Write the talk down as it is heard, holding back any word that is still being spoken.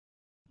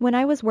When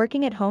I was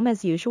working at home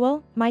as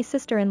usual, my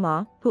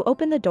sister-in-law, who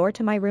opened the door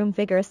to my room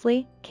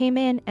vigorously, came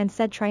in and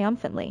said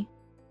triumphantly,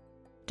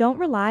 "Don't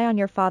rely on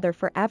your father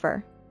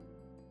forever.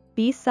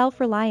 Be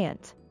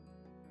self-reliant."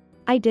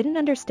 I didn't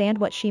understand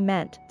what she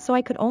meant, so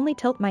I could only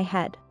tilt my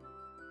head.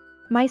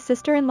 My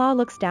sister-in-law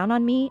looks down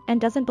on me and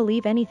doesn't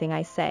believe anything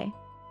I say.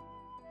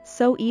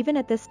 So even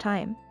at this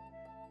time,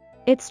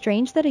 it's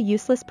strange that a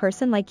useless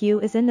person like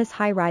you is in this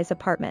high-rise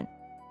apartment.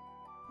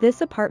 This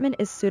apartment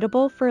is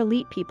suitable for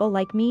elite people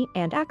like me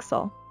and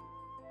Axel.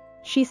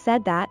 She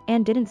said that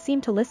and didn't seem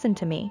to listen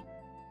to me.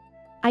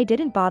 I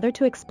didn't bother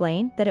to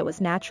explain that it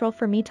was natural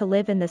for me to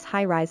live in this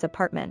high-rise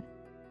apartment.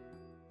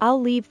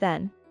 "I'll leave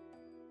then."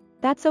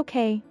 "That's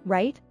okay,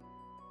 right?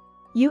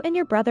 You and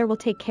your brother will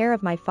take care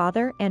of my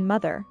father and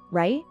mother,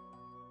 right?"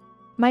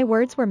 My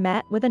words were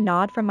met with a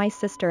nod from my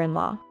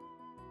sister-in-law.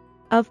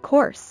 "Of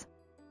course.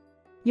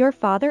 Your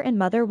father and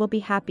mother will be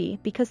happy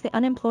because the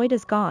unemployed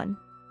is gone.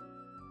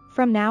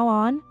 From now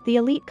on, the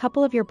elite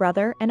couple of your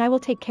brother and I will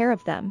take care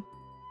of them.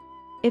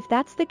 If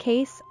that's the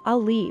case,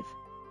 I'll leave.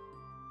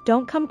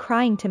 Don't come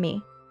crying to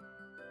me."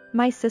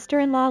 My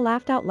sister-in-law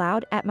laughed out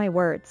loud at my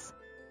words.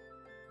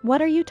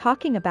 "What are you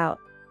talking about?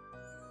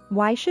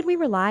 Why should we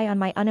rely on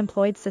my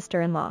unemployed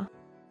sister-in-law?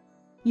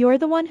 You're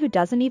the one who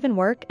doesn't even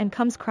work and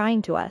comes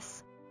crying to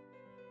us."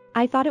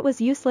 I thought it was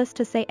useless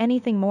to say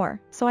anything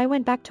more, so I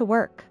went back to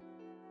work.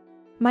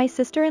 My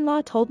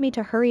sister-in-law told me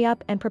to hurry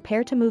up and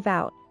prepare to move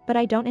out, but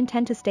I don't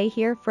intend to stay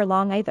here for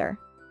long either.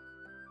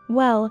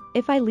 Well,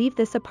 if I leave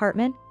this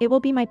apartment, it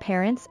will be my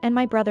parents and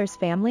my brother's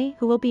family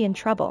who will be in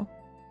trouble.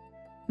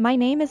 My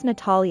name is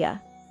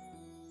Natalia.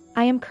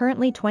 I am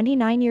currently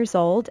 29 years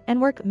old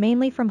and work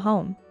mainly from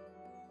home.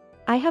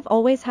 I have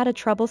always had a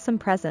troublesome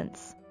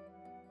presence.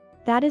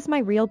 That is my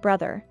real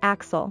brother,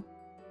 Axel.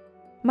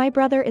 My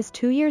brother is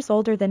 2 years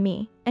older than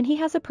me, and he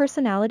has a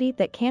personality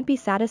that can't be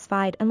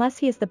satisfied unless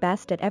he is the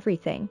best at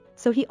everything,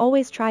 so he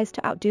always tries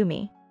to outdo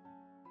me.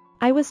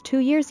 I was 2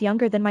 years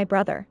younger than my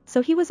brother,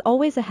 so he was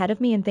always ahead of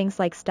me in things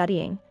like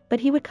studying, but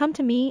he would come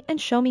to me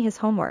and show me his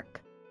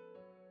homework.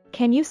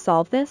 "Can you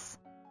solve this?"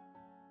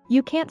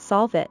 "You can't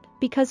solve it,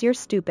 because you're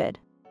stupid."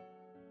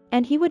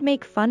 And he would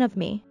make fun of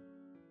me.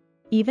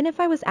 Even if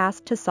I was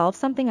asked to solve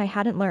something I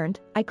hadn't learned,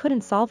 I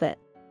couldn't solve it.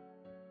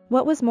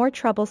 What was more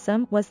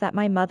troublesome was that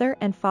my mother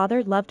and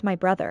father loved my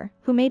brother,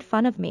 who made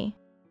fun of me.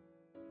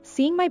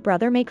 Seeing my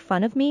brother make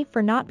fun of me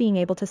for not being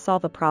able to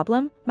solve a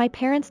problem, my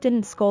parents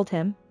didn't scold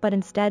him, but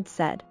instead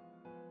said,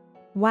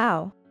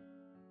 "Wow.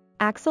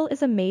 Axel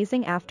is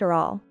amazing after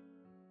all."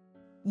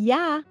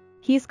 Yeah,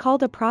 he's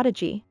called a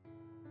prodigy.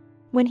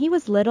 When he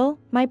was little,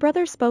 my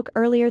brother spoke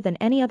earlier than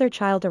any other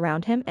child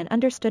around him and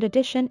understood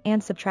addition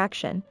and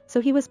subtraction, so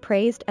he was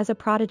praised as a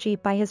prodigy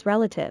by his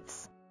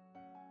relatives.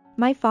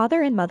 My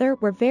father and mother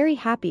were very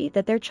happy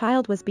that their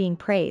child was being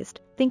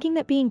praised, thinking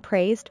that being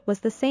praised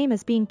was the same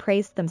as being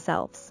praised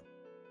themselves.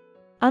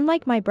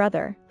 Unlike my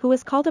brother, who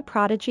was called a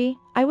prodigy,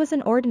 I was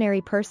an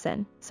ordinary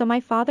person, so my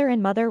father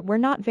and mother were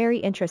not very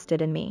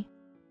interested in me.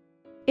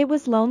 It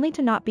was lonely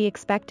to not be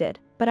expected,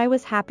 but I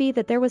was happy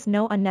that there was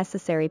no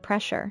unnecessary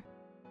pressure.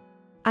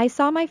 I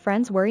saw my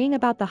friends worrying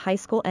about the high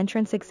school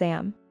entrance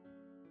exam.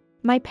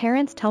 My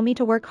parents tell me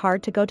to work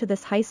hard to go to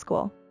this high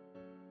school.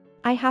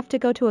 I have to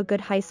go to a good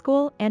high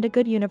school and a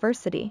good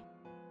university.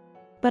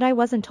 But I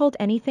wasn't told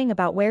anything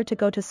about where to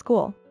go to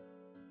school.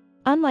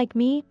 Unlike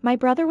me, my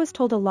brother was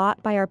told a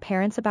lot by our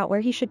parents about where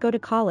he should go to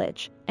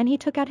college, and he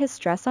took out his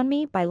stress on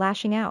me by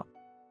lashing out.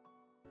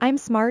 I'm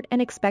smart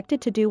and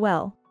expected to do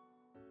well.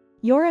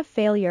 You're a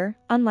failure,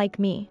 unlike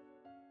me.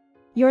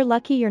 You're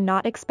lucky you're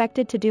not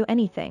expected to do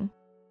anything.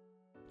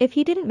 If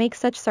he didn't make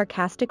such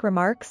sarcastic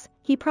remarks,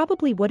 he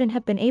probably wouldn't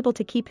have been able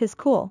to keep his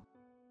cool.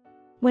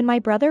 When my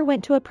brother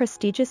went to a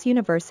prestigious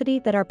university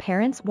that our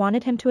parents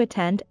wanted him to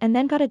attend and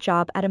then got a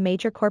job at a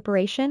major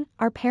corporation,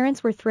 our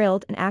parents were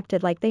thrilled and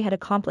acted like they had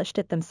accomplished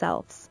it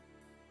themselves.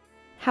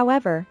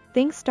 However,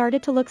 things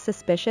started to look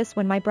suspicious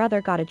when my brother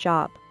got a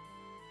job.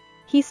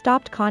 He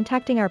stopped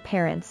contacting our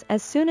parents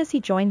as soon as he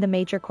joined the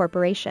major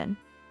corporation.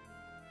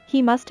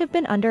 He must have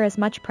been under as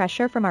much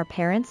pressure from our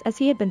parents as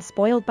he had been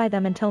spoiled by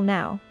them until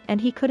now,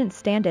 and he couldn't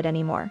stand it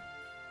anymore.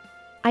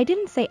 I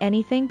didn't say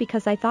anything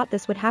because I thought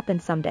this would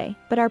happen someday,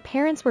 but our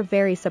parents were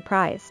very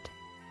surprised.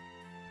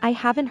 I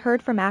haven't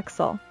heard from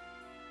Axel.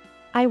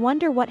 I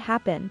wonder what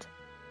happened.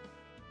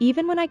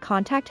 Even when I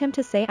contact him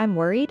to say I'm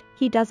worried,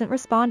 he doesn't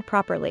respond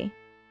properly.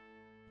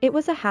 It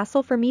was a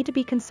hassle for me to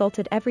be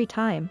consulted every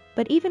time,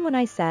 but even when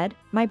I said,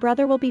 "My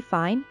brother will be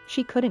fine,"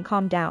 she couldn't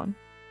calm down.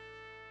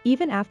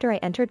 Even after I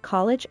entered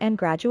college and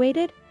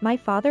graduated, my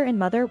father and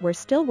mother were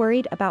still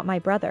worried about my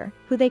brother,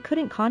 who they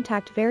couldn't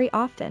contact very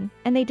often,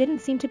 and they didn't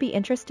seem to be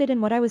interested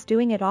in what I was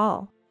doing at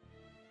all.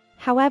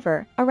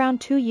 However, around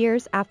 2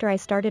 years after I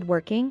started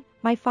working,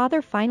 my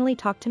father finally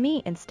talked to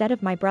me instead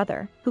of my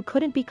brother, who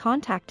couldn't be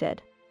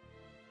contacted.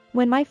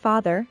 When my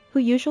father, who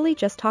usually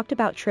just talked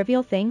about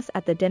trivial things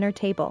at the dinner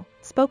table,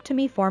 spoke to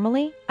me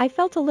formally, I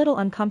felt a little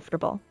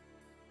uncomfortable.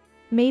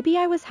 Maybe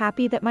I was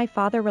happy that my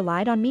father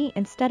relied on me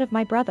instead of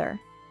my brother.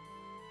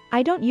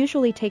 I don't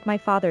usually take my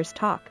father's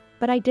talk,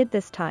 but I did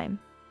this time.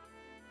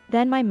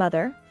 Then my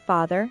mother,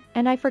 father,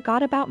 and I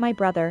forgot about my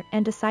brother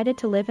and decided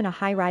to live in a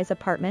high-rise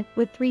apartment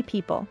with 3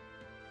 people.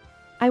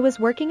 I was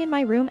working in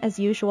my room as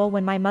usual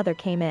when my mother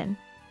came in.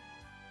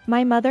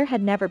 My mother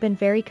had never been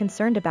very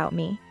concerned about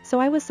me, so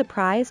I was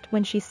surprised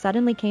when she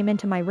suddenly came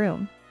into my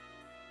room.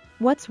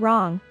 "What's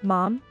wrong,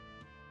 Mom?"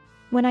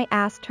 When I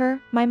asked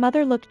her, my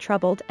mother looked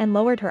troubled and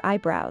lowered her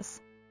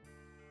eyebrows.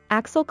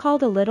 "Axel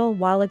called a little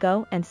while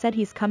ago and said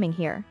he's coming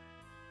here.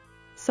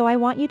 So I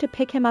want you to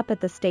pick him up at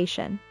the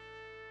station."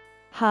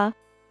 "Huh?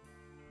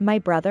 My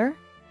brother?"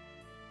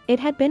 It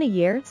had been a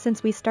year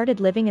since we started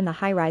living in the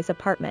high-rise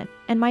apartment,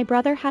 and my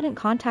brother hadn't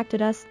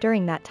contacted us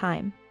during that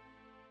time.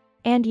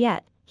 And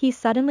yet, he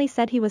suddenly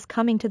said he was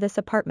coming to this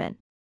apartment.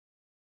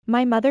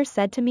 My mother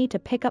said to me to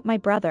pick up my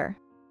brother.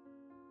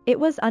 It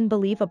was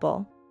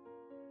unbelievable.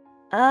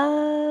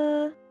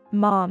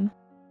 Mom.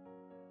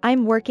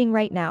 I'm working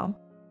right now."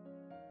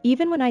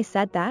 Even when I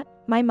said that,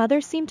 my mother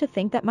seemed to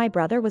think that my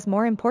brother was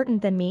more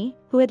important than me,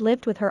 who had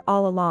lived with her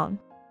all along.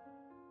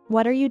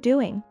 "What are you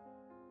doing?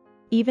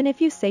 Even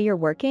if you say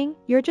you're working,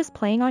 you're just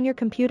playing on your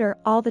computer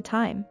all the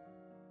time.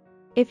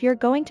 If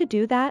you're going to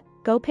do that,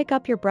 go pick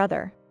up your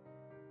brother.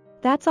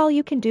 That's all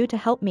you can do to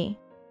help me."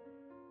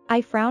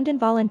 I frowned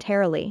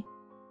involuntarily.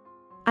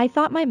 I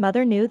thought my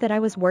mother knew that I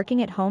was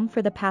working at home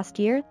for the past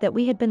year that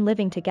we had been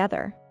living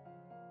together.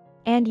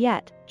 And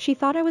yet, she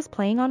thought I was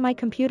playing on my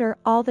computer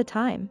all the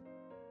time.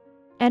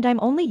 And I'm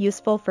only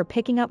useful for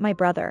picking up my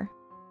brother.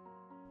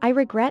 I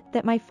regret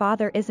that my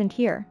father isn't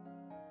here.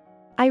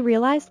 I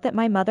realized that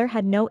my mother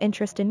had no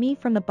interest in me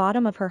from the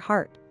bottom of her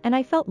heart, and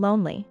I felt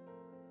lonely.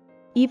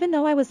 Even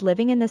though I was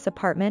living in this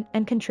apartment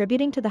and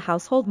contributing to the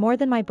household more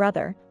than my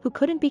brother, who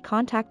couldn't be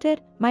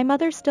contacted, my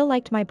mother still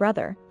liked my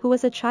brother, who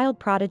was a child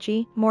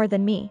prodigy, more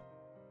than me.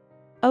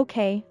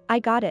 "Okay, I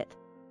got it.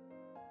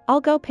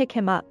 I'll go pick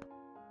him up."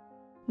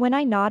 When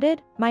I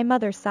nodded, my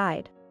mother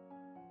sighed.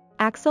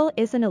 "Axel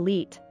is an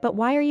elite, but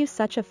why are you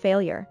such a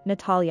failure,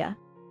 Natalia?"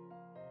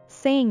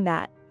 Saying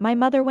that, my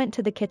mother went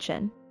to the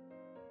kitchen.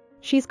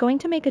 She's going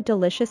to make a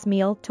delicious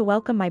meal to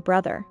welcome my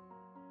brother.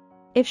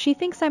 If she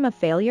thinks I'm a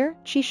failure,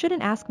 she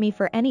shouldn't ask me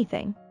for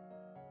anything.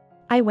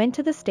 I went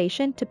to the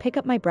station to pick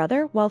up my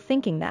brother while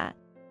thinking that.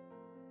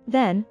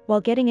 Then,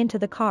 while getting into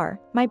the car,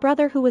 my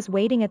brother who was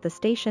waiting at the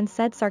station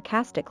said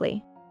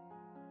sarcastically,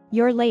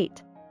 "You're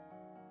late.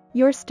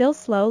 You're still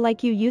slow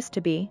like you used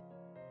to be."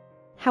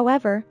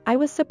 However, I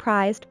was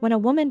surprised when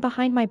a woman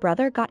behind my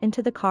brother got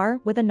into the car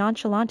with a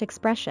nonchalant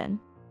expression.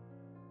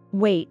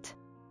 "Wait.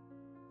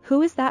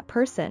 Who is that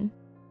person?"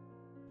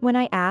 When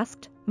I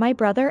asked, my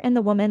brother and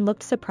the woman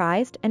looked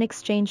surprised and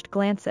exchanged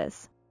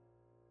glances.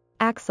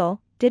 "Axel,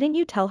 didn't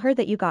you tell her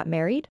that you got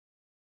married?"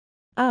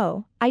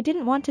 "Oh, I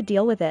didn't want to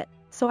deal with it,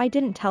 so I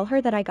didn't tell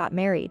her that I got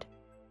married."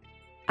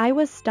 I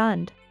was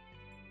stunned.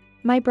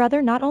 My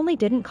brother not only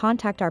didn't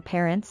contact our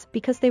parents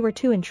because they were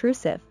too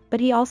intrusive, but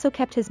he also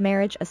kept his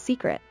marriage a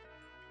secret.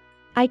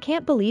 I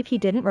can't believe he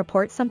didn't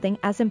report something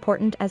as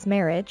important as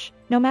marriage,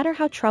 no matter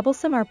how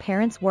troublesome our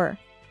parents were.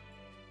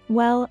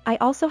 "Well, I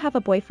also have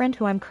a boyfriend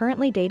who I'm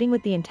currently dating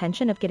with the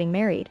intention of getting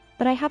married,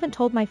 but I haven't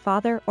told my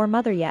father or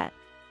mother yet."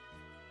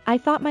 I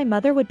thought my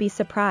mother would be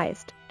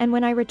surprised, and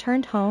when I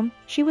returned home,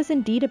 she was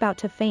indeed about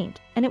to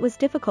faint, and it was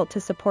difficult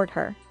to support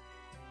her.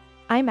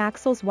 "I'm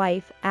Axel's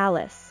wife,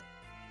 Alice.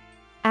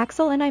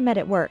 Axel and I met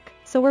at work,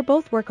 so we're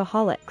both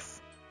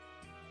workaholics."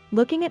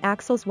 Looking at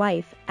Axel's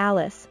wife,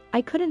 Alice,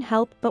 I couldn't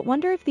help but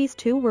wonder if these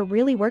two were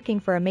really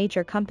working for a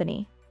major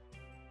company.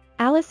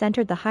 Alice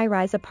entered the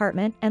high-rise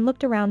apartment and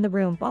looked around the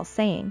room while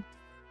saying,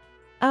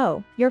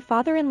 "Oh, your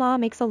father-in-law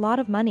makes a lot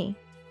of money.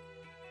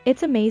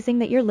 It's amazing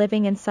that you're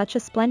living in such a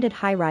splendid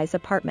high-rise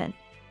apartment."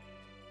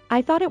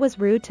 I thought it was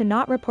rude to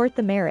not report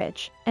the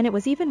marriage, and it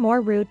was even more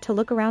rude to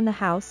look around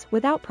the house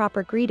without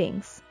proper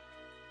greetings.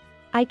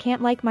 I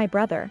can't like my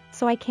brother,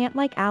 so I can't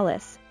like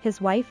Alice, his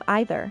wife,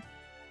 either.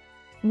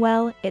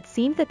 Well, it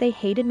seemed that they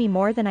hated me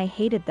more than I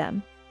hated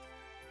them.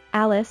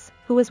 Alice,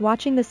 who was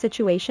watching the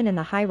situation in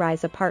the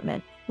high-rise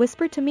apartment,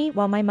 whispered to me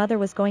while my mother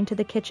was going to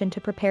the kitchen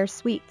to prepare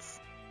sweets.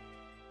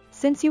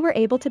 "Since you were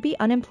able to be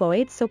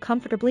unemployed so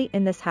comfortably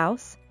in this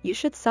house, you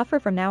should suffer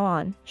from now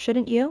on,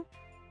 shouldn't you?"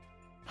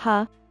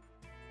 "Huh?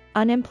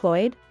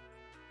 Unemployed?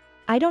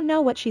 I don't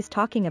know what she's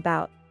talking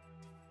about."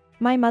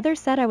 My mother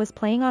said I was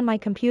playing on my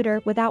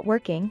computer without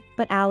working,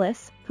 but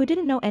Alice, who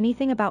didn't know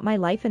anything about my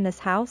life in this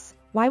house,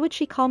 why would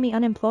she call me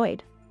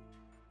unemployed?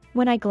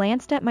 When I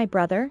glanced at my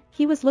brother,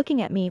 he was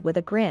looking at me with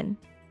a grin.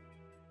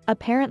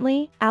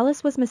 Apparently,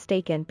 Alice was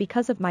mistaken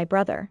because of my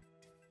brother.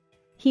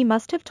 He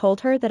must have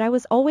told her that I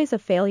was always a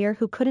failure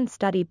who couldn't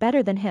study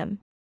better than him.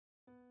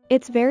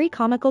 It's very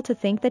comical to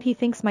think that he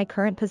thinks my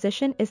current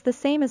position is the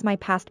same as my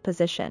past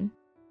position.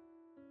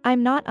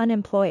 I'm not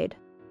unemployed.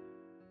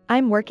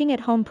 I'm working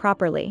at home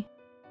properly.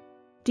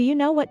 Do you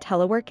know what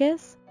telework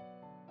is?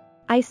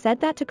 I said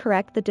that to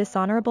correct the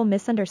dishonorable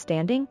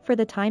misunderstanding for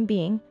the time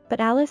being,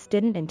 but Alice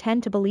didn't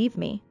intend to believe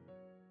me.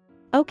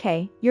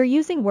 "Okay, you're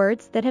using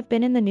words that have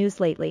been in the news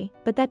lately,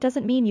 but that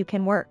doesn't mean you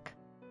can work,"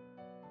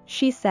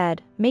 she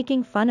said,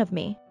 making fun of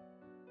me.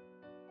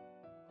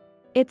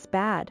 It's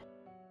bad.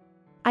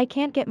 I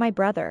can't get my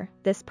brother,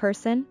 this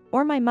person,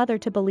 or my mother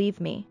to believe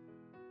me.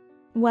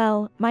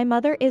 Well, my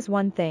mother is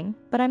one thing,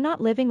 but I'm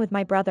not living with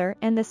my brother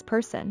and this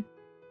person.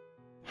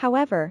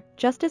 However,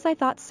 just as I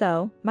thought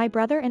so, my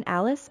brother and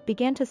Alice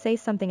began to say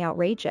something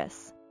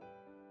outrageous.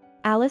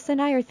 Alice and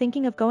I are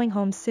thinking of going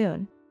home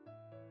soon.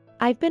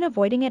 I've been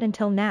avoiding it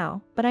until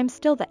now, but I'm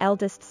still the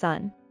eldest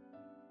son.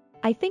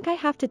 I think I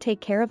have to take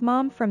care of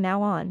Mom from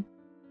now on.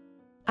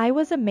 I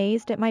was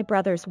amazed at my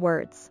brother's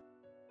words.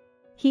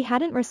 He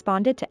hadn't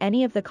responded to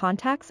any of the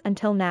contacts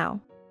until now.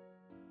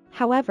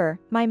 However,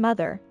 my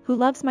mother, who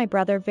loves my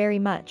brother very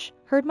much,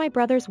 heard my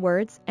brother's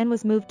words and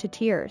was moved to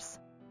tears.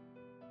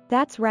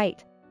 That's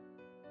right.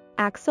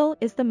 Axel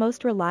is the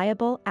most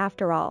reliable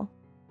after all.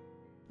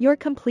 You're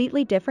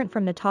completely different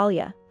from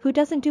Natalia, who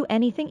doesn't do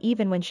anything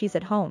even when she's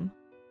at home.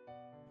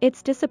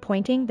 It's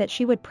disappointing that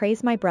she would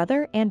praise my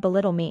brother and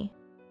belittle me.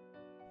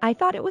 I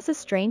thought it was a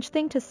strange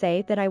thing to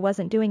say that I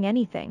wasn't doing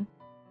anything.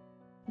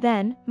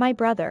 Then, my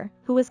brother,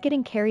 who was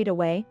getting carried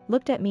away,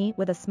 looked at me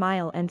with a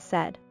smile and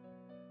said,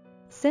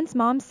 "Since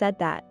Mom said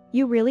that,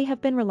 you really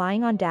have been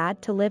relying on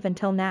Dad to live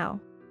until now.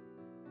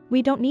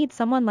 We don't need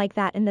someone like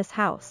that in this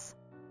house."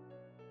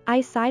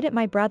 I sighed at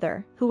my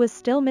brother, who was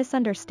still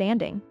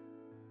misunderstanding.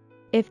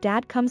 If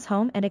Dad comes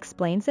home and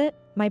explains it,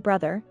 my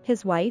brother,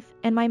 his wife,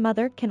 and my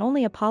mother can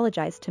only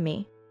apologize to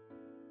me.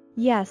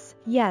 Yes,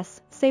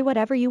 say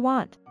whatever you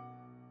want.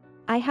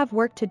 I have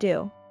work to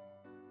do.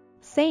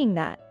 Saying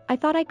that, I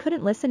thought I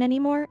couldn't listen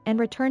anymore and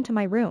returned to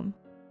my room.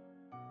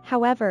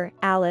 However,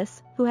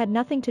 Alice, who had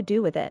nothing to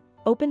do with it,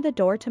 opened the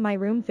door to my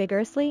room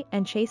vigorously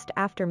and chased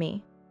after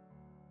me.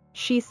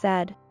 She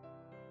said,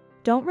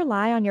 "Don't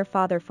rely on your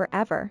father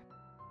forever.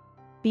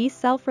 Be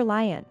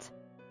self-reliant."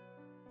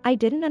 I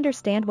didn't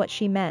understand what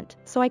she meant,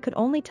 so I could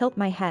only tilt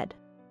my head.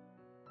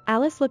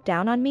 Alice looked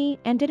down on me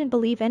and didn't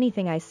believe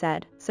anything I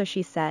said, so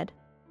she said,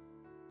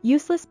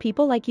 "Useless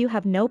people like you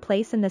have no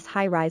place in this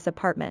high-rise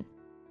apartment.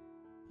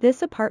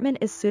 This apartment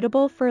is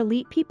suitable for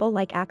elite people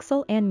like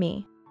Axel and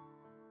me,"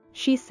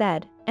 she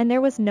said, and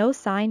there was no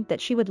sign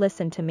that she would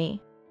listen to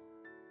me.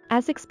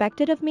 As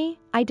expected of me,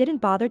 I didn't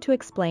bother to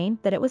explain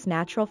that it was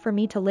natural for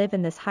me to live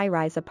in this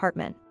high-rise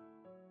apartment.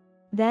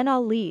 "Then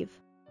I'll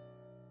leave.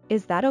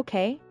 Is that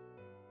okay?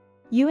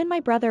 You and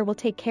my brother will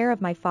take care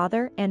of my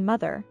father and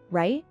mother,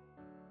 right?"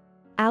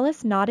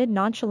 Alice nodded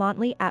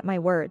nonchalantly at my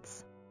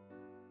words.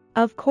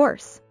 "Of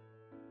course.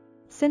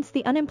 Since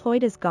the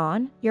unemployed is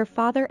gone, your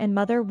father and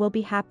mother will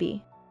be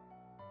happy.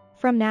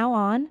 From now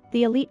on,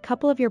 the elite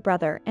couple of your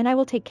brother and I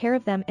will take care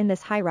of them in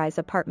this high-rise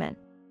apartment.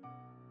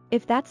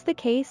 If that's the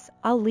case,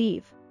 I'll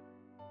leave.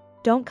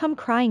 Don't come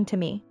crying to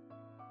me."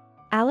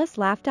 Alice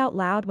laughed out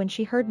loud when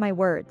she heard my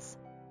words.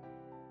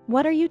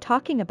 "What are you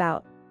talking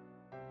about?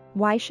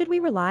 Why should we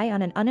rely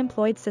on an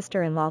unemployed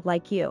sister-in-law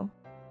like you?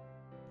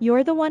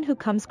 You're the one who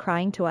comes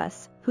crying to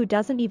us, who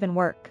doesn't even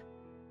work."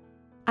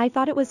 I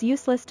thought it was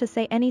useless to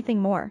say anything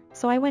more,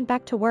 so I went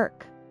back to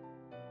work.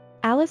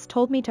 Alice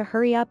told me to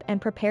hurry up and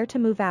prepare to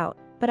move out,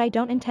 but I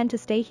don't intend to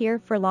stay here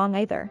for long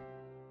either.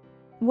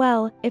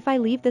 Well, if I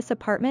leave this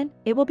apartment,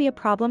 it will be a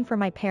problem for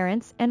my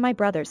parents and my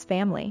brother's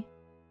family.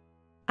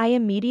 I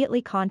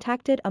immediately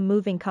contacted a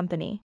moving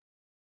company.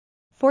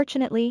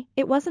 Fortunately,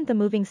 it wasn't the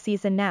moving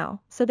season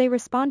now, so they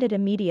responded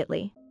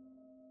immediately.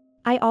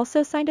 I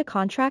also signed a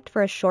contract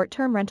for a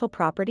short-term rental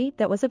property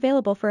that was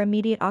available for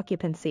immediate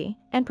occupancy,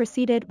 and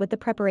proceeded with the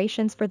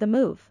preparations for the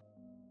move.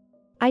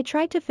 I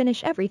tried to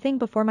finish everything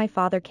before my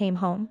father came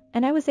home,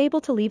 and I was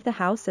able to leave the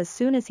house as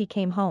soon as he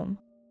came home.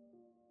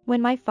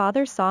 When my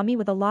father saw me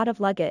with a lot of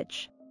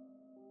luggage,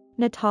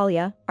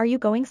 "Natalia, are you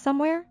going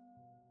somewhere?"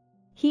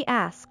 he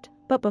asked,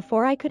 but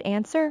before I could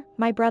answer,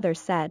 my brother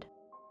said,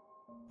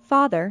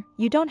 "Father,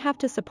 you don't have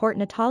to support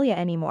Natalia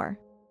anymore.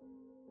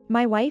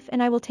 My wife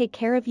and I will take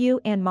care of you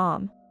and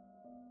Mom.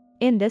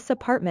 In this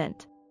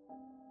apartment,"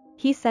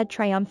 he said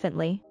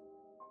triumphantly.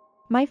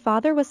 My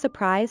father was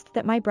surprised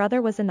that my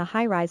brother was in the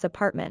high-rise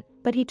apartment,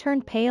 but he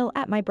turned pale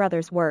at my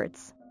brother's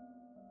words.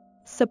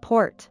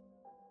 "Support."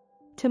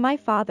 To my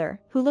father,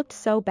 who looked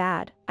so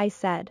bad, I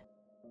said,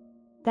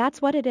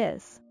 "That's what it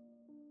is.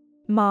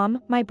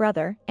 Mom, my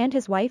brother, and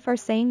his wife are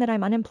saying that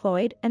I'm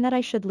unemployed and that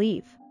I should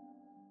leave.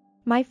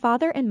 My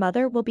father and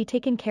mother will be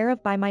taken care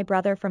of by my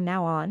brother from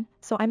now on,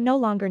 so I'm no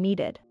longer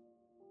needed.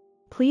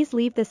 Please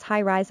leave this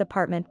high-rise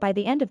apartment by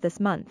the end of this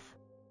month."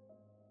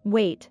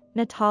 "Wait,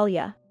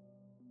 Natalia."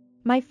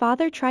 My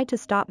father tried to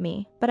stop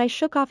me, but I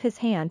shook off his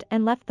hand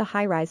and left the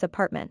high-rise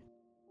apartment.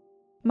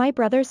 My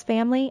brother's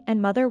family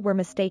and mother were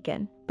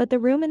mistaken, but the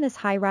room in this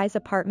high-rise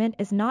apartment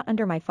is not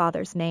under my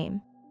father's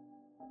name.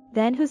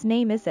 Then whose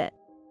name is it?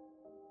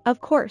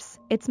 Of course,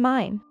 it's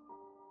mine.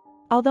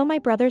 Although my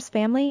brother's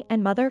family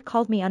and mother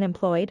called me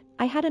unemployed,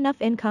 I had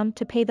enough income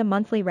to pay the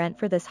monthly rent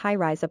for this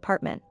high-rise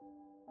apartment.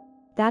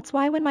 That's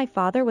why when my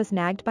father was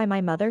nagged by my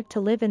mother to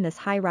live in this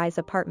high-rise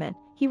apartment,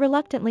 he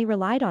reluctantly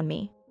relied on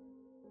me.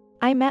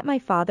 I met my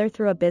father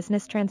through a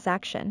business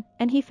transaction,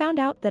 and he found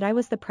out that I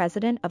was the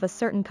president of a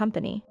certain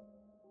company.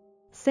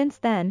 Since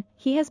then,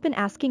 he has been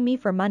asking me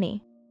for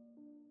money.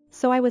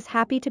 so I was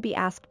happy to be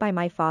asked by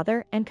my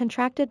father and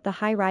contracted the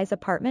high-rise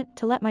apartment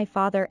to let my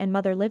father and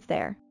mother live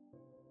there.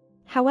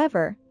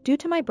 However, due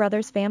to my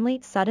brother's family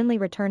suddenly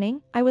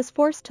returning, I was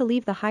forced to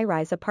leave the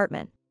high-rise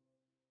apartment.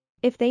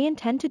 If they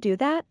intend to do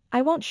that,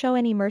 I won't show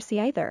any mercy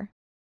either.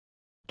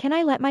 Can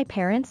I let my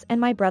parents and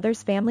my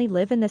brother's family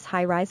live in this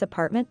high-rise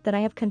apartment that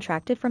I have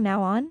contracted from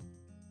now on?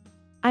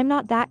 I'm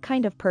not that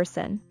kind of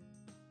person.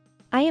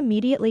 I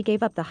immediately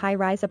gave up the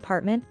high-rise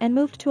apartment and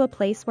moved to a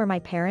place where my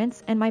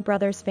parents and my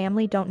brother's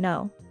family don't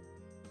know.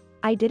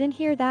 I didn't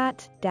hear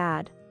that,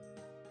 Dad.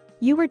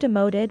 You were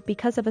demoted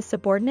because of a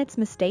subordinate's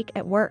mistake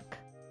at work.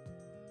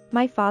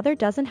 My father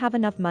doesn't have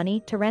enough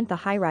money to rent the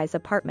high-rise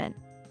apartment.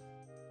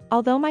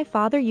 Although my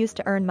father used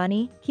to earn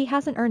money, he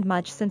hasn't earned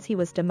much since he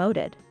was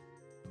demoted.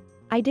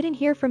 I didn't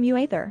hear from you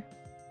either.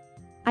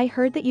 I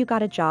heard that you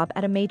got a job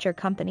at a major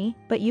company,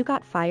 but you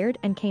got fired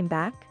and came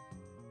back?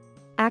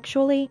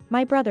 Actually,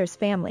 my brother's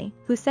family,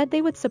 who said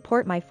they would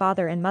support my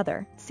father and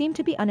mother, seem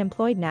to be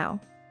unemployed now.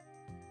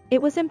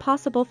 It was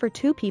impossible for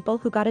two people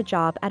who got a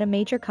job at a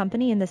major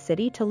company in the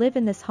city to live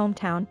in this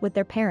hometown with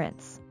their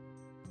parents.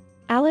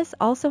 Alice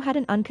also had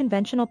an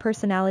unconventional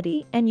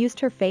personality and used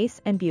her face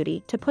and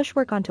beauty to push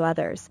work onto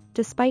others,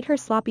 despite her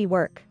sloppy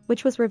work,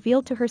 which was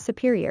revealed to her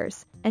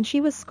superiors, and she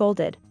was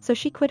scolded, so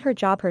she quit her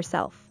job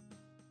herself.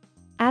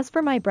 As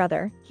for my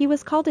brother, he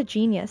was called a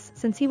genius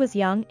since he was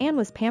young and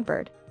was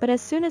pampered, but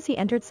as soon as he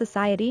entered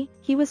society,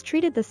 he was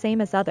treated the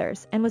same as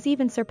others and was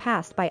even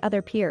surpassed by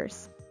other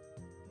peers.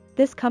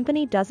 This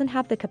company doesn't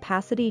have the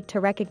capacity to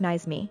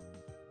recognize me.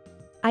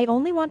 I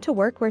only want to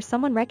work where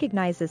someone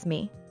recognizes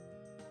me.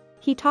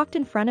 He talked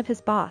in front of his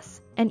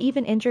boss, and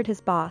even injured his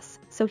boss,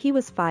 so he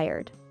was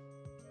fired.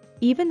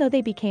 Even though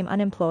they became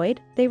unemployed,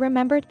 they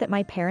remembered that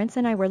my parents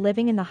and I were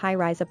living in the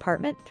high-rise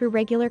apartment through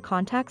regular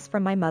contacts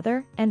from my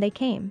mother, and they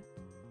came.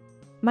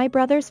 My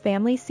brother's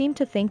family seemed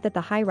to think that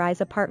the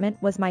high-rise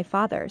apartment was my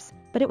father's,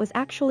 but it was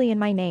actually in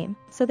my name,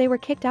 so they were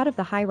kicked out of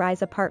the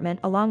high-rise apartment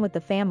along with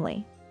the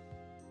family.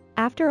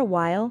 After a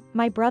while,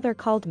 my brother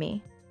called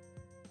me.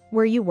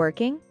 Were you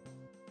working?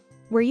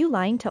 Were you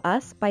lying to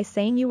us by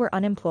saying you were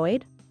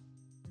unemployed?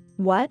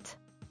 What?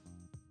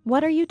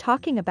 What are you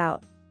talking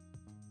about?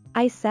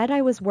 I said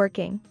I was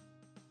working.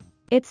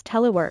 It's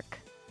telework.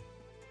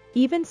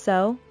 Even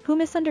so, who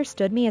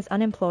misunderstood me as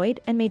unemployed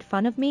and made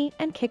fun of me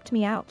and kicked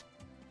me out?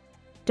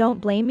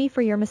 Don't blame me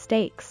for your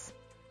mistakes.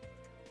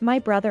 My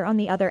brother on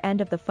the other end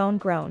of the phone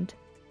groaned.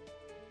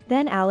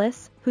 Then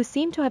Alice, who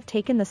seemed to have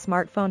taken the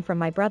smartphone from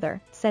my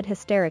brother, said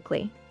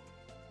hysterically.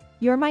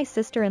 You're my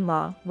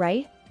sister-in-law,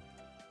 right?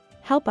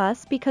 Help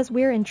us because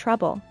we're in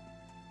trouble.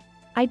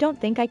 I don't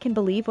think I can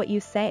believe what you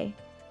say.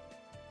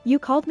 You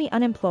called me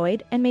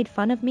unemployed and made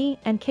fun of me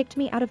and kicked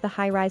me out of the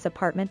high-rise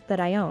apartment that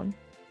I own.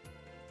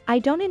 I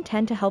don't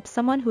intend to help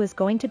someone who is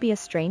going to be a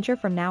stranger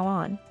from now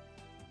on.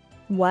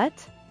 What?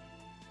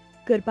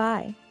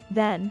 Goodbye,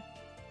 then.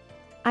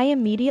 I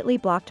immediately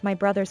blocked my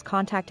brother's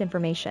contact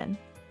information.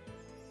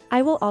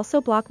 I will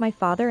also block my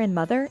father and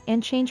mother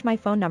and change my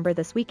phone number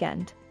this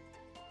weekend.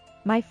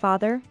 My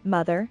father,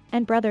 mother,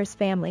 and brother's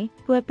family,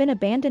 who have been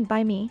abandoned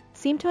by me,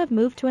 seem to have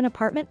moved to an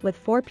apartment with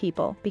 4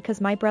 people because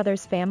my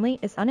brother's family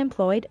is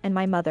unemployed and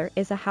my mother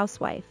is a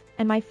housewife,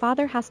 and my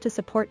father has to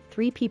support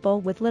 3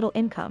 people with little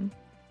income.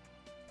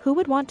 Who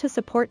would want to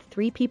support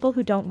 3 people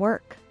who don't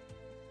work?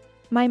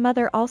 My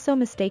mother also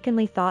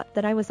mistakenly thought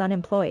that I was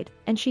unemployed,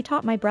 and she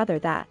taught my brother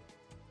that.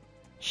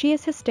 She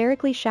is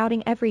hysterically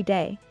shouting every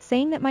day,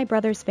 saying that my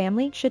brother's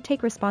family should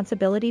take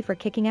responsibility for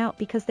kicking out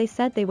because they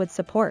said they would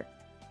support.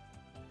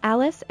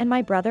 Alice and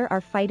my brother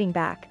are fighting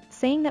back,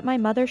 saying that my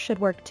mother should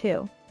work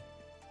too.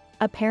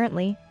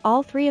 Apparently,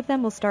 all 3 of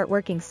them will start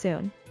working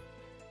soon.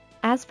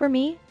 As for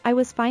me, I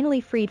was finally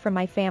freed from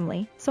my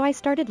family, so I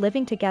started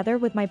living together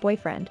with my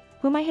boyfriend,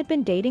 whom I had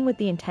been dating with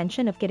the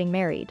intention of getting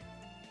married.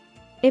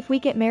 If we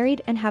get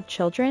married and have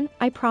children,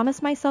 I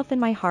promise myself in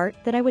my heart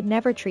that I would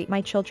never treat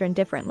my children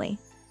differently.